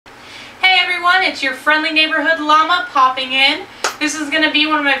everyone, it's your friendly neighborhood llama popping in. This is going to be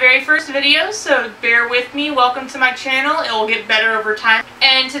one of my very first videos, so bear with me. Welcome to my channel. It will get better over time.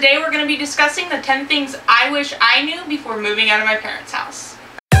 And today we're going to be discussing the 10 things I wish I knew before moving out of my parents' house.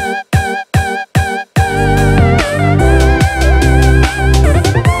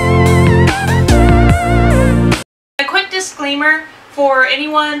 A quick disclaimer for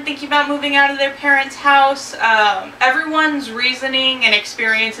anyone thinking about moving out of their parents' house. Everyone's reasoning and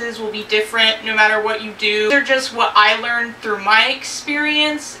experiences will be different no matter what you do. They're just what I learned through my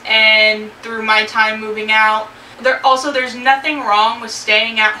experience and through my time moving out. There's nothing wrong with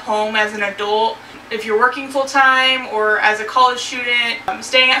staying at home as an adult. If you're working full-time or as a college student,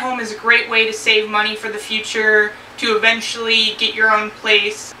 staying at home is a great way to save money for the future, to eventually get your own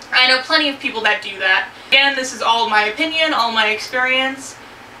place. I know plenty of people that do that. Again, this is all my opinion, all my experience,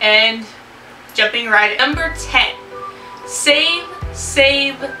 and jumping right in. Number 10, save,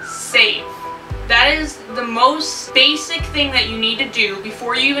 save, save. That is the most basic thing that you need to do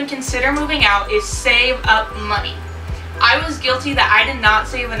before you even consider moving out, is save up money. I was guilty that I did not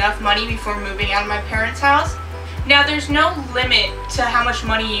save enough money before moving out of my parents' house. Now, there's no limit to how much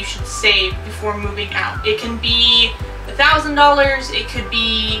money you should save before moving out. It can be $1,000, it could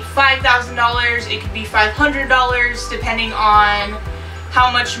be $5,000, it could be $500, depending on how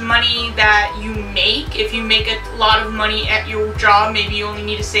much money that you make. If you make a lot of money at your job, maybe you only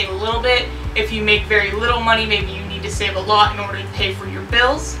need to save a little bit. If you make very little money, maybe you need to save a lot in order to pay for your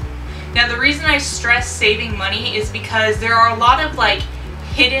bills. Now, the reason I stress saving money is because there are a lot of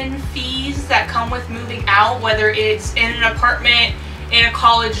hidden fees that come with moving out, whether it's in an apartment, in a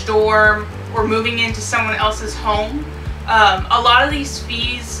college dorm, or moving into someone else's home. A lot of these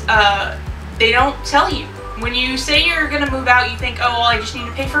fees, they don't tell you. When you say you're going to move out, you think, oh, well, I just need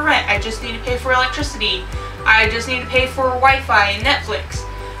to pay for rent, I just need to pay for electricity, I just need to pay for Wi-Fi and Netflix.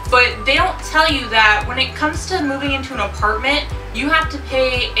 But they don't tell you that when it comes to moving into an apartment, you have to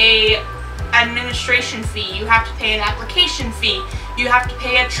pay a administration fee, you have to pay an application fee, you have to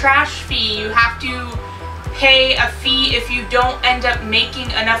pay a trash fee, you have to pay a fee if you don't end up making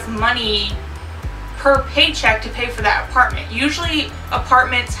enough money per paycheck to pay for that apartment. Usually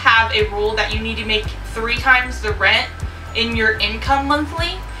apartments have a rule that you need to make 3 times the rent in your income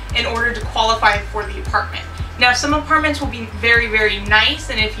monthly in order to qualify for the apartment. Now, some apartments will be very, very nice,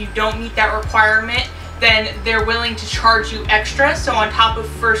 and if you don't meet that requirement, then they're willing to charge you extra. So on top of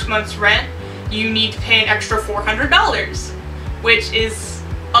first month's rent, you need to pay an extra $400, which is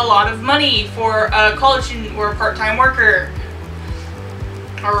a lot of money for a college student or a part-time worker,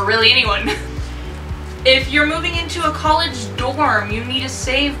 or really anyone. If you're moving into a college dorm, you need to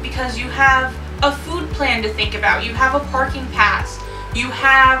save because you have a food plan to think about, you have a parking pass, you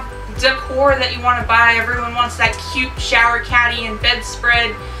have decor that you want to buy. Everyone wants that cute shower caddy and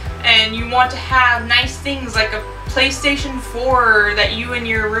bedspread, and you want to have nice things like a PlayStation 4 that you and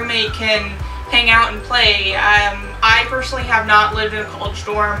your roommate can hang out and play. I personally have not lived in a college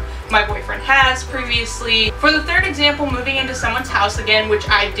dorm. My boyfriend has previously. For the third example, moving into someone's house, again, which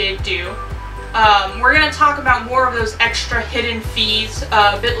I did do, we're going to talk about more of those extra hidden fees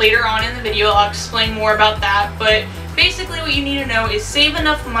a bit later on in the video. I'll explain more about that, but basically what you need to know is save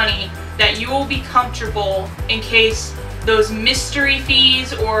enough money that you will be comfortable in case those mystery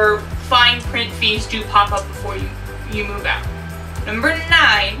fees or fine print fees do pop up before you move out. Number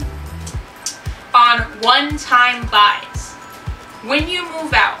 9, on one-time buys. When you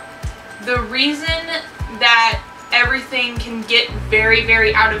move out, the reason that everything can get very,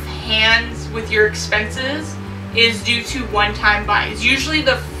 very out of hands with your expenses is due to one-time buys. Usually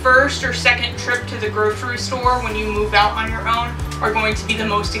the first or second trip to the grocery store when you move out on your own are going to be the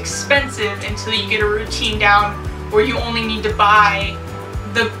most expensive until you get a routine down where you only need to buy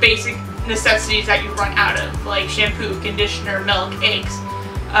the basic necessities that you run out of, like shampoo, conditioner, milk, eggs.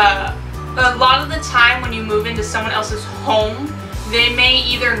 A lot of the time when you move into someone else's home, they may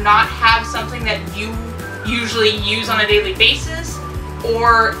either not have something that you usually use on a daily basis,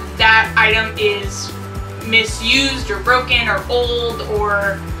 or that item is misused or broken or old,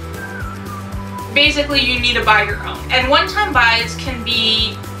 or basically you need to buy your own. And one-time buys can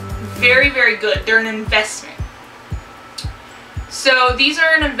be very, very good. They're an investment. So these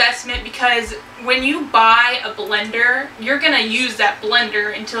are an investment because when you buy a blender, you're going to use that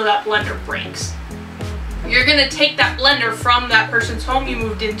blender until that blender breaks. You're going to take that blender from that person's home you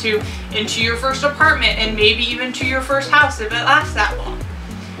moved into your first apartment, and maybe even to your first house if it lasts that long.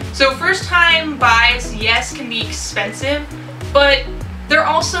 So first time buys, yes, can be expensive, but they're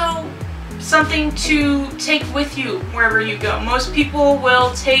also something to take with you wherever you go. Most people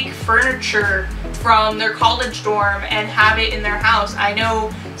will take furniture from their college dorm and have it in their house. I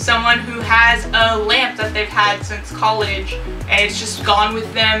know someone who has a lamp that they've had since college and it's just gone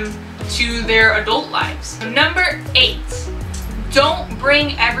with them to their adult lives. So number 8, don't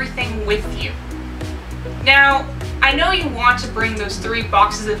bring everything with you. Now, I know you want to bring those 3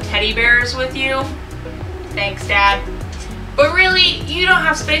 boxes of teddy bears with you. Thanks, Dad. But really, you don't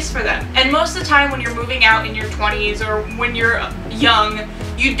have space for them. And most of the time when you're moving out in your 20s or when you're young,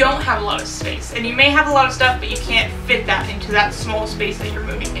 you don't have a lot of space. And you may have a lot of stuff, but you can't fit that into that small space that you're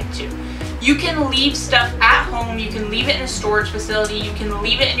moving into. You can leave stuff at home, you can leave it in a storage facility, you can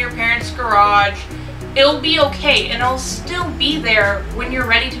leave it in your parents' garage. It'll be okay, and it'll still be there when you're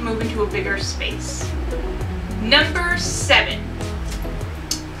ready to move into a bigger space. Number 7.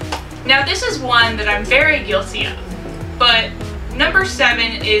 Now this is one that I'm very guilty of, but number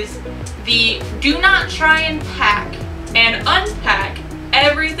 7 is the do not try and pack and unpack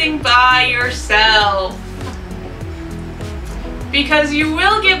everything by yourself. Because you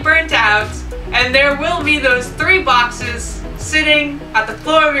will get burnt out and there will be those 3 boxes sitting at the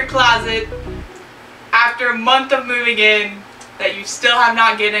floor of your closet after a month of moving in that you still have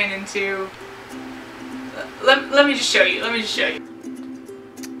not gotten into. Let me just show you.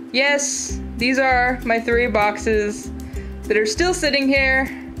 Yes, these are my 3 boxes that are still sitting here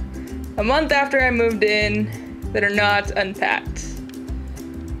a month after I moved in that are not unpacked.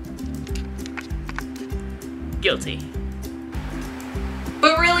 Guilty.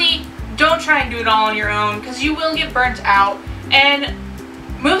 But really, don't try and do it all on your own because you will get burnt out, and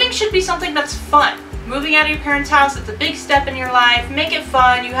moving should be something that's fun. Moving out of your parents' house, it's a big step in your life. Make it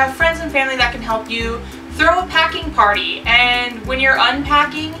fun. You have friends and family that can help you. Throw a packing party, and when you're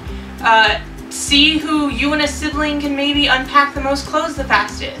unpacking, see who you and a sibling can maybe unpack the most clothes the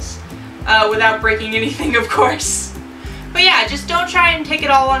fastest, without breaking anything, of course. But yeah, just don't try and take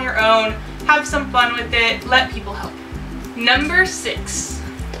it all on your own. Have some fun with it. Let people help you. Number 6,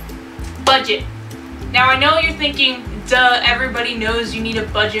 budget. Now I know you're thinking, duh, everybody knows you need a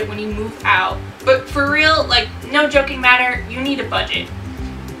budget when you move out. But for real, like, no joking matter, you need a budget.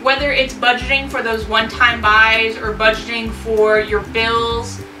 Whether it's budgeting for those one-time buys or budgeting for your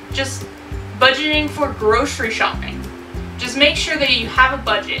bills, just budgeting for grocery shopping. Just make sure that you have a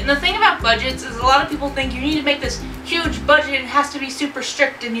budget. And the thing about budgets is a lot of people think you need to make this huge budget, it has to be super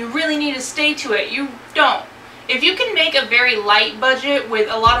strict and you really need to stay to it. You don't. If you can make a very light budget with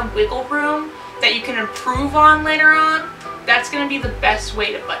a lot of wiggle room that you can improve on later on, that's going to be the best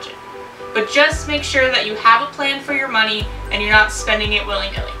way to budget. But just make sure that you have a plan for your money and you're not spending it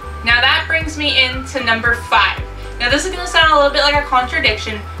willy-nilly. Now that brings me into number 5. Now this is going to sound a little bit like a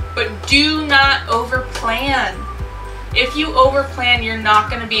contradiction, but do not overplan. If you overplan, you're not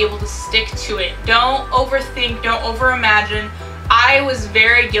going to be able to stick to it. Don't overthink, don't overimagine. I was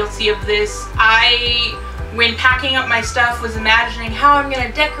very guilty of this. When packing up my stuff, was imagining how I'm going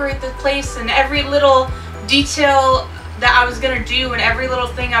to decorate the place and every little detail that I was going to do and every little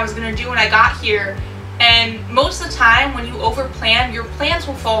thing I was going to do when I got here. And most of the time when you overplan, your plans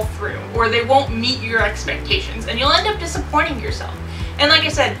will fall through or they won't meet your expectations and you'll end up disappointing yourself. And like I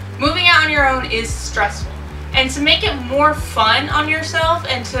said, moving out on your own is stressful. And to make it more fun on yourself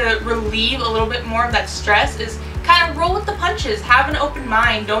and to relieve a little bit more of that stress is kind of roll with the punches, have an open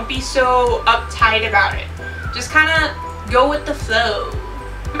mind, don't be so uptight about it. Just kind of go with the flow.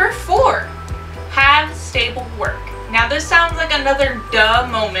 Number 4, have stable work. Now this sounds like another duh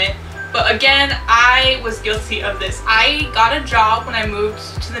moment, but again, I was guilty of this. I got a job when I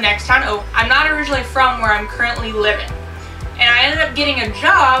moved to the next town. Oh, I'm not originally from where I'm currently living. And I ended up getting a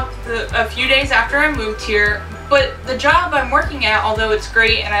job a few days after I moved here, but the job I'm working at, although it's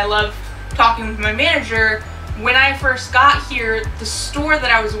great and I love talking with my manager, when I first got here, the store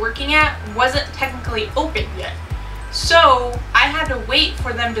that I was working at wasn't technically open yet. So I had to wait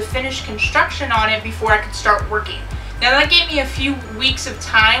for them to finish construction on it before I could start working. Now that gave me a few weeks of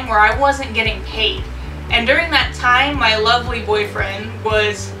time where I wasn't getting paid. And during that time, my lovely boyfriend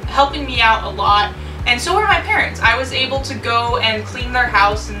was helping me out a lot. And so were my parents. I was able to go and clean their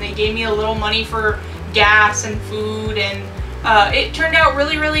house and they gave me a little money for gas and food, and it turned out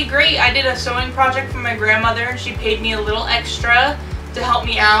really, really great. I did a sewing project for my grandmother and she paid me a little extra to help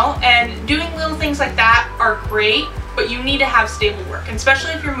me out, and doing little things like that are great, but you need to have stable work, and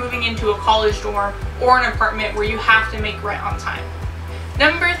especially if you're moving into a college dorm or an apartment where you have to make rent on time.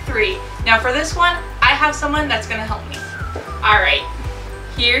 Number 3. Now for this one, I have someone that's gonna help me. Alright,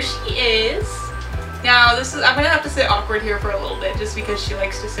 here she is. Now I'm gonna have to sit awkward here for a little bit just because she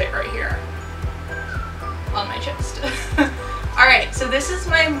likes to sit right here on my chest. Alright, so this is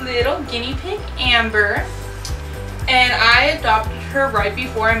my little guinea pig, Amber, and I adopted her right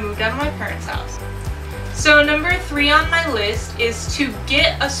before I moved out of my parents' house. So number 3 on my list is to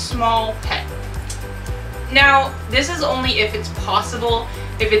get a small pet. Now, this is only if it's possible,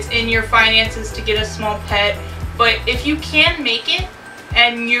 if it's in your finances to get a small pet, but if you can make it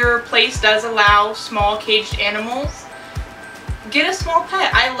and your place does allow small caged animals, get a small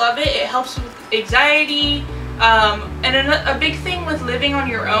pet. I love it. It helps with anxiety, and a big thing with living on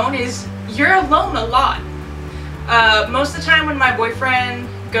your own is you're alone a lot. Most of the time when my boyfriend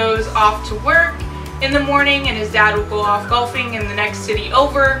goes off to work in the morning and his dad will go off golfing in the next city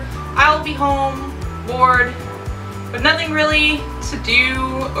over, I'll be home, bored, with nothing really to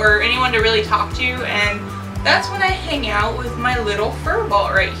do or anyone to really talk to, and that's when I hang out with my little fur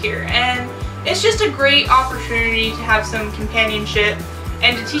ball right here. And it's just a great opportunity to have some companionship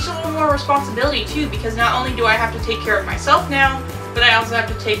and to teach a little more responsibility too, because not only do I have to take care of myself now, but I also have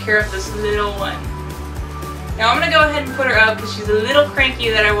to take care of this little one. Now I'm going to go ahead and put her up because she's a little cranky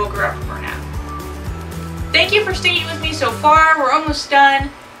that I woke her up for a nap. Thank you for staying with me so far. We're almost done,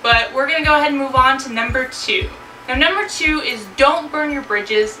 but we're going to go ahead and move on to number 2. Now number 2 is don't burn your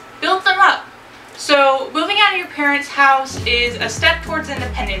bridges, build them up. So moving out of your parents' house is a step towards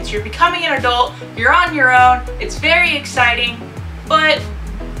independence. You're becoming an adult, you're on your own, it's very exciting, but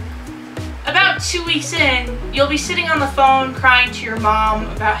about 2 weeks in, you'll be sitting on the phone crying to your mom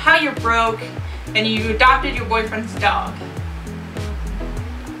about how you're broke and you adopted your boyfriend's dog.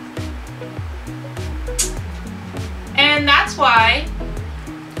 And that's why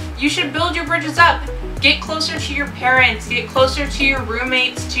you should build your bridges up. Get closer to your parents, get closer to your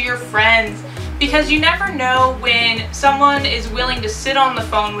roommates, to your friends, because you never know when someone is willing to sit on the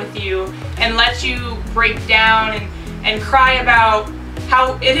phone with you and let you break down and cry about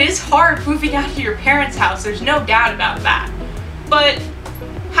how it is hard moving out of your parents' house. There's no doubt about that. But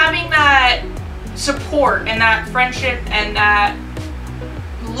having that support and that friendship and that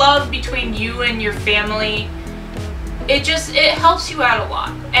love between you and your family, it helps you out a lot.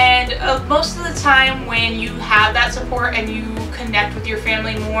 And most of the time when you have that support and you connect with your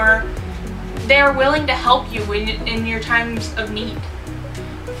family more, they're willing to help you in your times of need.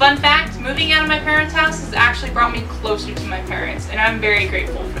 Fun fact, moving out of my parents' house has actually brought me closer to my parents, and I'm very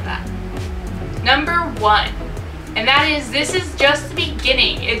grateful for that. Number 1, and that is, this is just the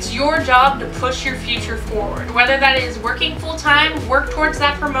beginning. It's your job to push your future forward. Whether that is working full-time, work towards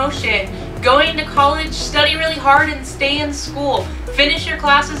that promotion, going to college, study really hard and stay in school, finish your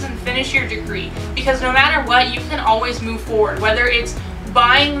classes and finish your degree. Because no matter what, you can always move forward. Whether it's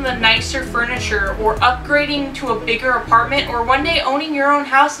buying the nicer furniture or upgrading to a bigger apartment or one day owning your own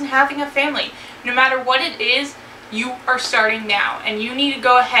house and having a family. No matter what it is, you are starting now and you need to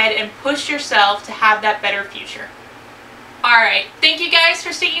go ahead and push yourself to have that better future. Alright, thank you guys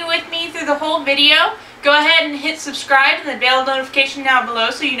for sticking with me through the whole video. Go ahead and hit subscribe and the bell notification down below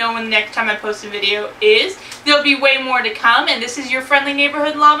so you know when the next time I post a video is. There'll be way more to come, and this is your friendly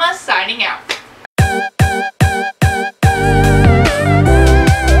neighborhood llama signing out.